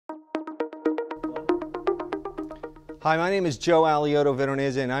Hi, my name is Joe Alioto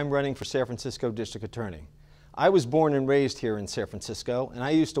Veronese, and I'm running for San Francisco District Attorney. I was born and raised here in San Francisco, and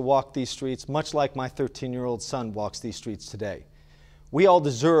I used to walk these streets much like my 13-year-old son walks these streets today. We all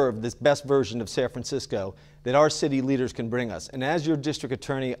deserve this best version of San Francisco that our city leaders can bring us. And as your district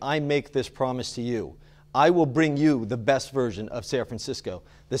attorney, I make this promise to you. I will bring you the best version of San Francisco,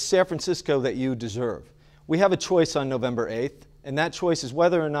 the San Francisco that you deserve. We have a choice on November 8th. And that choice is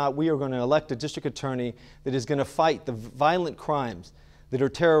whether or not we are going to elect a district attorney that is going to fight the violent crimes that are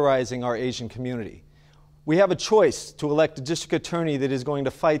terrorizing our Asian community. We have a choice to elect a district attorney that is going to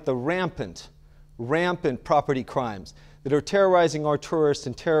fight the rampant property crimes that are terrorizing our tourists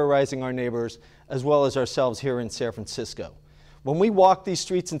and terrorizing our neighbors, as well as ourselves here in San Francisco. When we walk these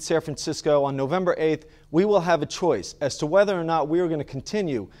streets in San Francisco on November 8th, we will have a choice as to whether or not we are going to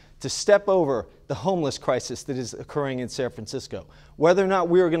continue to step over the homeless crisis that is occurring in San Francisco, whether or not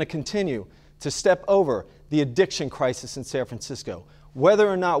we are going to continue to step over the addiction crisis in San Francisco, whether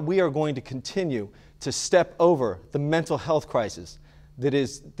or not we are going to continue to step over the mental health crisis that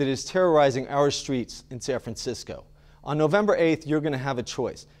is terrorizing our streets in San Francisco. On November 8th, you're going to have a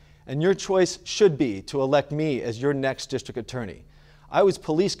choice. And your choice should be to elect me as your next district attorney. I was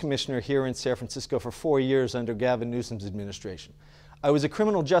police commissioner here in San Francisco for 4 years under Gavin Newsom's administration. I was a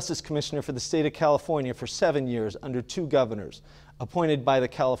criminal justice commissioner for the state of California for 7 years under 2 governors appointed by the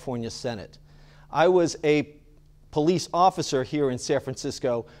California Senate. I was a police officer here in San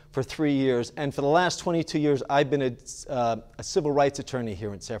Francisco for 3 years, and for the last 22 years I've been a civil rights attorney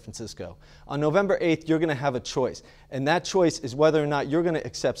here in San Francisco. On November 8th, you're going to have a choice, and that choice is whether or not you're going to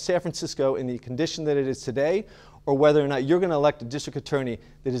accept San Francisco in the condition that it is today, or whether or not you're going to elect a district attorney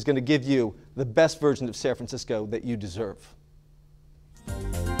that is going to give you the best version of San Francisco that you deserve.